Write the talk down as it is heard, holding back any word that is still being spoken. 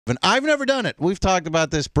And I've never done it. We've talked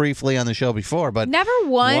about this briefly on the show before, but Never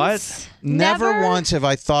once. What? never once have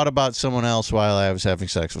I thought about someone else while I was having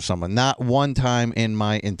sex with someone. Not one time in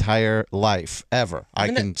my entire life, ever. I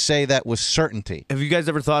can say that with certainty. Have you guys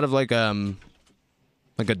ever thought of like a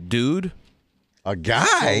dude? A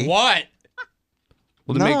guy? For what?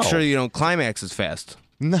 Well, to make sure you don't climax as fast.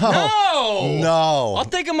 No. No. I'll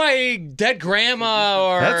think of my dead grandma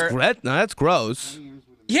or... That's gross.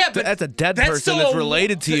 Yeah, but that's a dead person that's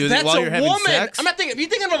related to you while you're having sex. I'm not thinking. If you're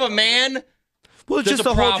thinking of a man, well, just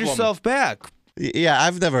to hold yourself back. Yeah,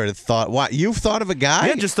 I've never thought. What, you've thought of a guy?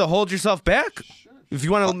 Yeah, just to hold yourself back. If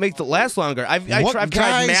you want to make it last longer. I've tried What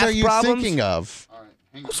guys math are you problems. thinking of?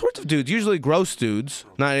 All sorts of dudes. Usually gross dudes.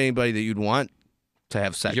 Not anybody that you'd want to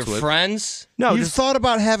have sex with. your friends. No, You've thought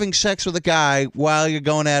about having sex with a guy while you're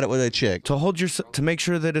going at it with a chick. to make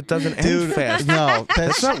sure that it doesn't Dude, end fast. No,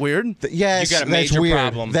 that's not weird. Yes, You got a that's major weird.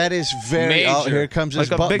 problem. That is very. Oh, here comes his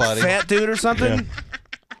Like a butt big buddy. fat dude or something. Yeah.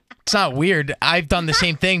 It's not weird. I've done the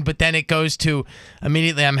same thing, but then it goes to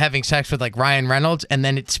immediately I'm having sex with like Ryan Reynolds, and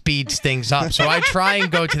then it speeds things up. So I try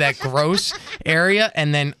and go to that gross area,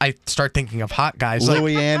 and then I start thinking of hot guys.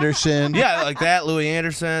 Louis Anderson. Yeah, like that. Louis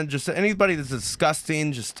Anderson. Just anybody that's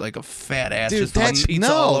disgusting. Just like a fat ass. Dude, just on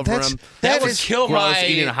pizza all over him. That would Just kill gross, my...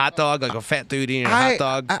 eating a hot dog, like a fat dude eating a hot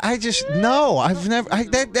dog. I just no. I've never. I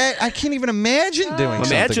can't even imagine doing Imagine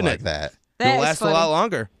something it. like that. It'll That is last funny. a lot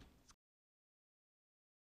longer.